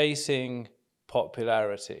chasing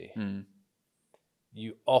popularity,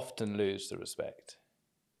 you often lose the respect.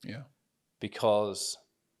 Yeah, because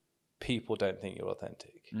people don't think you're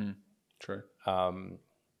authentic. True.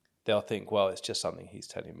 They'll think, well, it's just something he's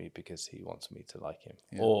telling me because he wants me to like him.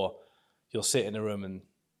 Yeah. Or you'll sit in a room and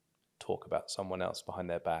talk about someone else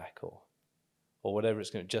behind their back or whatever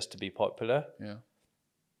it's going to, just to be popular. Yeah.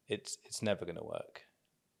 It's never going to work.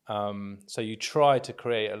 So you try to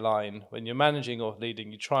create a line when you're managing or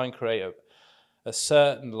leading. You try and create a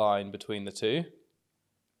certain line between the two,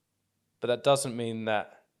 but that doesn't mean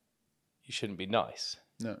that you shouldn't be nice.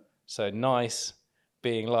 No. So nice,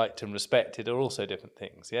 being liked and respected are also different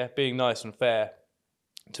things. Yeah, being nice and fair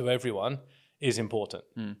to everyone is important.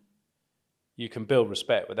 You can build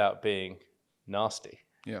respect without being nasty.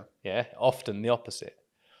 Yeah. Yeah, often the opposite.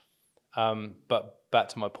 But back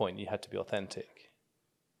to my point, you had to be authentic.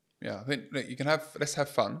 Yeah, I think look, let's have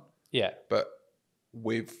fun. Yeah. But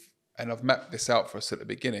and I've mapped this out for us at the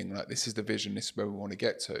beginning, like this is the vision, this is where we want to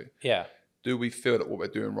get to. Yeah. Do we feel that what we're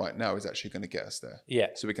doing right now is actually going to get us there? Yeah.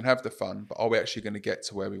 So we can have the fun, but are we actually going to get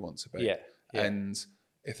to where we want to be? Yeah. And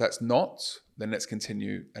if that's not, then let's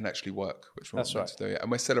continue and actually work, which we're meant to do. And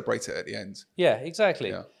we'll celebrate it at the end. Yeah, exactly.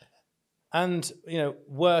 Yeah. And,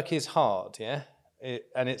 work is hard, yeah?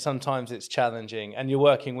 Sometimes it's challenging. And you're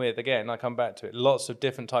working with, again, I come back to it, lots of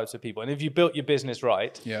different types of people. And if you built your business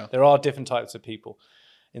right, there are different types of people.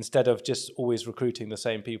 Instead of just always recruiting the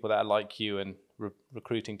same people that are like you and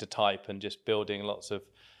recruiting to type and just building lots of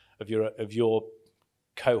your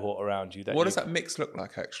cohort around you. What does that mix look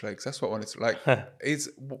like, actually? Because that's what I wanted to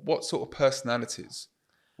what sort of personalities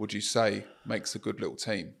would you say makes a good little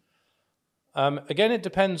team? Again, it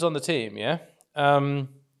depends on the team, yeah?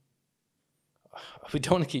 We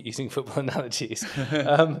don't want to keep using football analogies.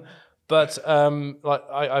 But I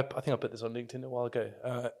think I put this on LinkedIn a while ago.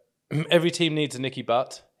 Every team needs a Nicky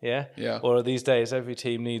Butt, yeah? Yeah. Or these days, every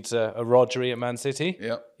team needs a Rodri at Man City.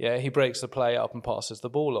 Yeah. Yeah, he breaks the play up and passes the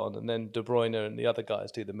ball on, and then De Bruyne and the other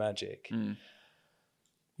guys do the magic.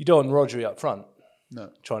 You don't want Rodri up front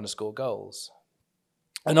trying to score goals.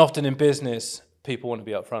 And often in business, people want to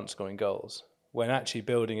be up front scoring goals, when actually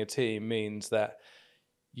building a team means that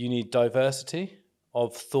you need diversity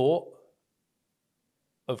of thought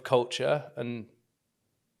of culture and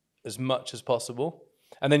as much as possible.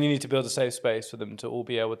 And then you need to build a safe space for them to all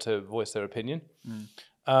be able to voice their opinion.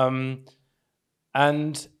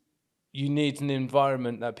 And you need an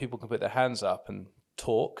environment that people can put their hands up and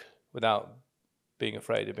talk without being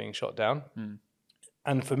afraid of being shot down.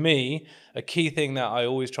 And for me, a key thing that I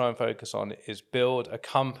always try and focus on is build a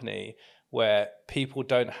company where people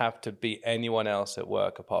don't have to be anyone else at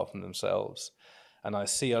work apart from themselves. And I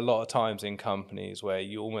see a lot of times in companies where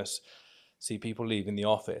you almost see people leaving the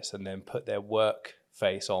office and then put their work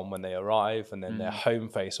face on when they arrive and then their home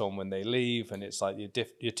face on when they leave. And it's like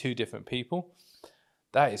you're two different people.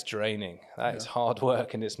 That is draining. That is hard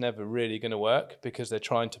work, and it's never really going to work because they're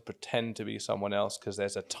trying to pretend to be someone else because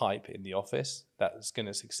there's a type in the office that's going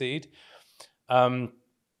to succeed.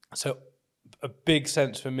 So a big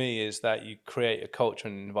sense for me is that you create a culture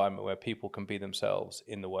and an environment where people can be themselves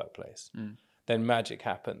in the workplace. Then magic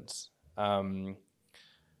happens. And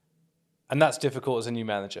that's difficult as a new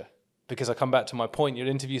manager because I come back to my point. You'll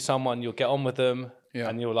interview someone, you'll get on with them,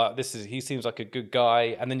 and you're like, he seems like a good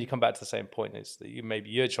guy. And then you come back to the same point. It's that maybe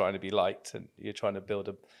you're trying to be liked and you're trying to build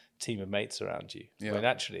a team of mates around you. When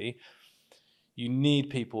actually you need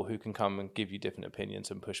people who can come and give you different opinions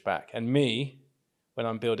and push back. And me, when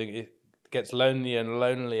I'm building, it gets lonelier and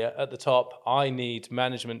lonelier at the top. I need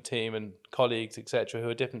management team and colleagues, etc., who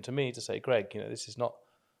are different to me to say, Greg, this is not,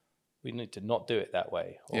 we need to not do it that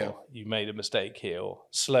way. Or you made a mistake here, or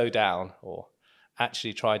slow down, or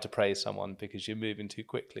actually try to praise someone because you're moving too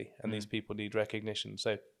quickly. And these people need recognition.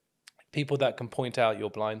 So people that can point out your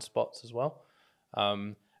blind spots as well,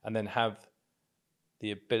 and then have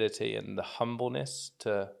the ability and the humbleness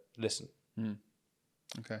to listen.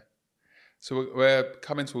 Okay. So we're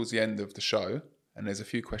coming towards the end of the show, and there's a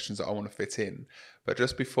few questions that I want to fit in. But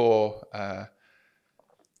just before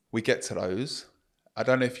we get to those, I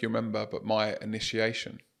don't know if you remember, but my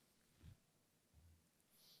initiation.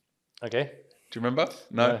 Okay. Do you remember?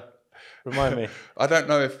 No. Remind me. I don't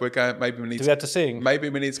know if we're going, maybe we need Do we have to sing? Maybe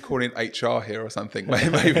we need to call in HR here or something.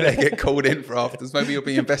 Maybe they get called in for afterwards. Maybe you'll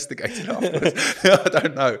be investigated afterwards. I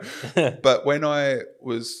don't know. But when I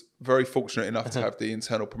was very fortunate enough to have the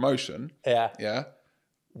internal promotion, there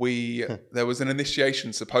was an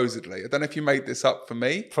initiation supposedly. I don't know if you made this up for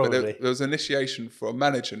me, Probably. but there was an initiation for a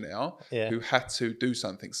manager now who had to do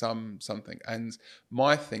something. And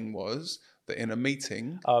my thing was that in a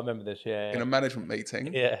meeting, I remember this, in a management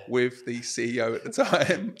meeting with the CEO at the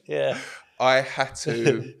time, I had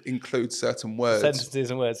to include certain words, sentences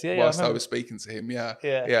and words, whilst I was speaking to him,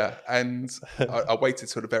 and I waited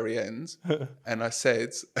till the very end, and I said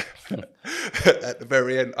at the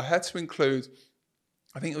very end, I had to include,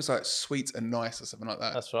 I think it was like sweet and nice or something like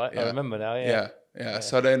that. That's right. I remember now. Yeah.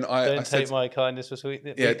 So then I said, my kindness for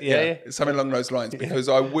sweetness. Something along those lines, because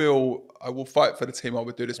I will fight for the team. I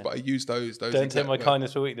would do this, but I use those. Don't take my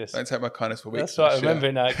kindness for weakness. Don't take my kindness for weakness. That's right. I remember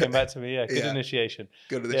it now. It came back to me. Good initiation.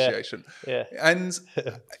 Good initiation. Yeah.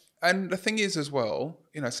 And the thing is as well,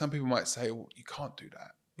 some people might say, well, you can't do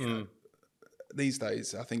that. You know, these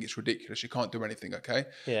days, I think it's ridiculous. You can't do anything. Okay.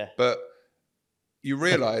 Yeah. But you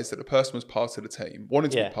realise that the person was part of the team,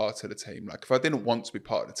 wanted to be part of the team. Like if I didn't want to be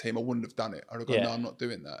part of the team, I wouldn't have done it. I'd have gone, no, I'm not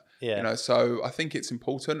doing that. Yeah. So I think it's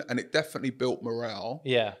important, and it definitely built morale.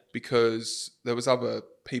 Yeah. Because there was other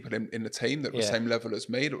people in the team that were the same level as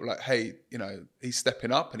me that were like, hey, he's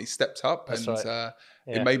stepping up, and he stepped up. That's right.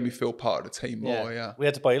 It made me feel part of the team more. Yeah. We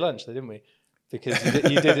had to buy you lunch though, didn't we? Because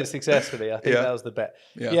you did it successfully. I think that was the bet.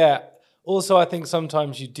 Yeah. Also, I think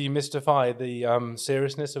sometimes you demystify the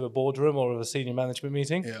seriousness of a boardroom or of a senior management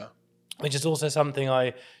meeting, which is also something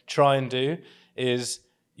I try and do, is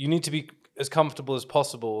you need to be as comfortable as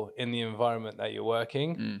possible in the environment that you're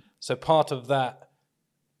working. So part of that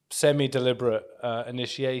semi-deliberate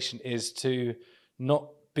initiation is to not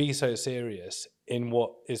be so serious in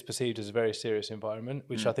what is perceived as a very serious environment,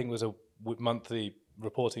 which I think was a monthly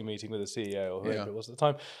reporting meeting with the CEO or whoever it was at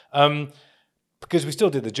the time. Because we still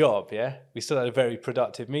did the job, we still had very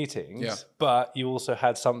productive meetings, but you also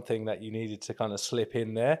had something that you needed to kind of slip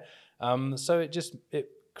in there. So it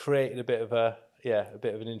created a bit of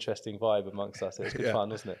an interesting vibe amongst us. It was good fun,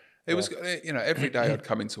 wasn't it? It was, every day I'd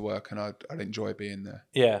come into work and I'd enjoy being there.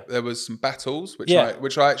 Yeah. There was some battles, which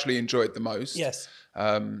I actually enjoyed the most. Yes.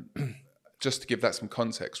 Just to give that some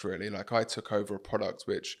context, really, like I took over a product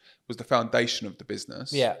which was the foundation of the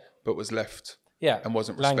business, but was left and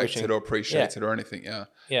wasn't respected or appreciated or anything.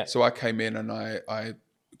 So I came in and I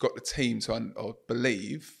got the team to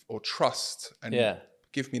believe or trust and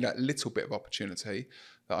give me that little bit of opportunity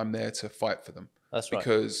that I'm there to fight for them. That's right.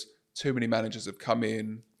 Because too many managers have come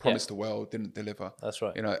in, promised the world, didn't deliver. That's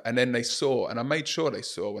right. You know, and then they saw, and I made sure they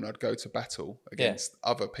saw when I'd go to battle against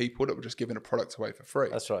other people that were just giving a product away for free.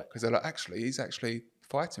 That's right. Because they're like, actually, he's actually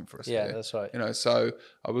fighting for us Yeah, here. that's right. You know, so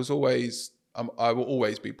I was always, I will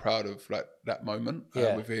always be proud of like that moment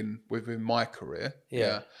within my career.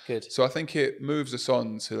 Yeah, good. So I think it moves us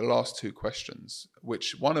on to the last two questions,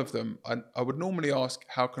 which one of them, I would normally ask,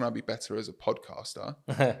 how can I be better as a podcaster?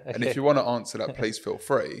 Okay. And if you want to answer that, please feel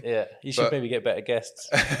free. Yeah, you should maybe get better guests.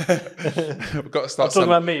 We've got to start. I'm talking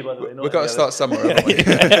about me, by the way. We've got to start somewhere, haven't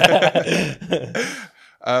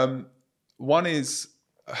we? One is,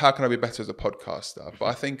 how can I be better as a podcaster? But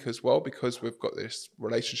I think as well, because we've got this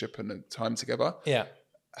relationship and time together,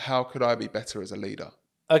 how could I be better as a leader?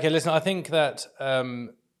 Okay, listen, I think that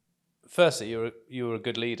firstly, you're a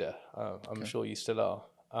good leader. I'm sure you still are.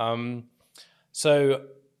 So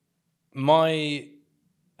my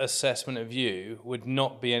assessment of you would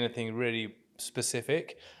not be anything really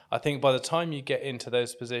specific. I think by the time you get into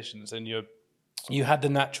those positions and you had the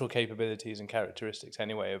natural capabilities and characteristics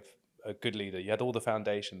anyway of a good leader. You had all the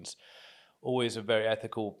foundations, always a very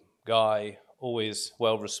ethical guy, always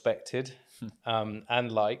well respected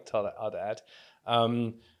and liked, I'd add,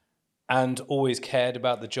 and always cared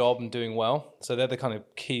about the job and doing well. So they're the kind of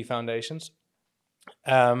key foundations.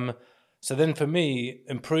 So then for me,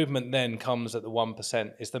 improvement then comes at the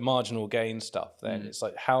 1%. It's the marginal gain stuff then. It's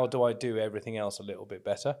like, how do I do everything else a little bit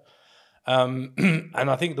better? And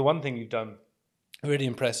I think the one thing you've done really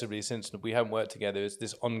impressively since we haven't worked together is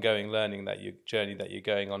this ongoing learning journey that you're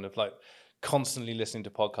going on of like constantly listening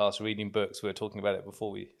to podcasts, reading books. We were talking about it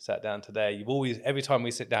before we sat down today. You've always, every time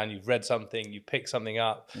we sit down, you've read something, you pick something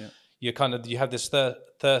up. You have this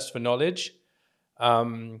thirst for knowledge.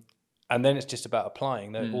 And then it's just about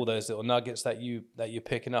applying all those little nuggets that you're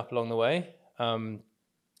picking up along the way. So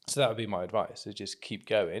that would be my advice, is just keep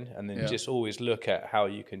going and then just always look at how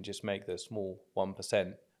you can just make the small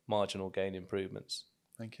 1% marginal gain improvements.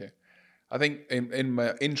 Thank you. I think in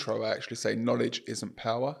my intro, I actually say knowledge isn't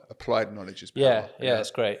power, applied knowledge is power. Yeah,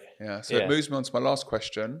 that's great. Yeah, so it moves me on to my last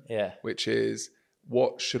question, which is,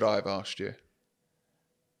 what should I have asked you?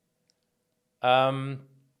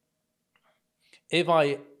 If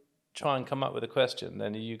I try and come up with a question,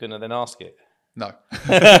 then are you going to then ask it? No.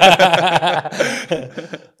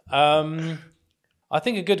 I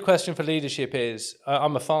think a good question for leadership is,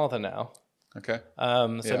 I'm a father now. Okay.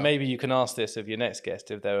 So maybe you can ask this of your next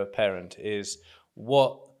guest, if they're a parent, is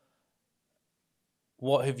what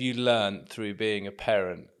have you learned through being a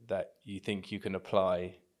parent that you think you can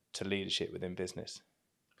apply to leadership within business?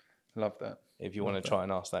 Love that. If you want to try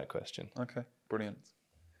and ask that question. Okay, brilliant.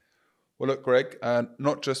 Well, look, Greg,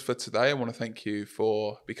 not just for today, I want to thank you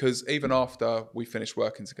because even after we finished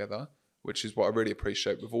working together, which is what I really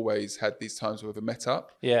appreciate, we've always had these times where we've met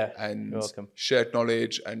up and shared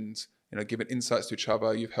knowledge and given insights to each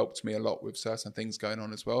other. You've helped me a lot with certain things going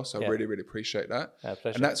on as well. So I really, really appreciate that. Pleasure.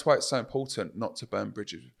 And that's why it's so important not to burn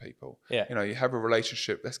bridges with people. You have a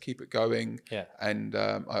relationship, let's keep it going. And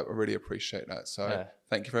I really appreciate that. So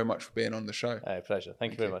thank you very much for being on the show. Pleasure.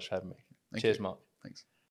 Thank you very much for having me. Cheers, Mark. Thanks.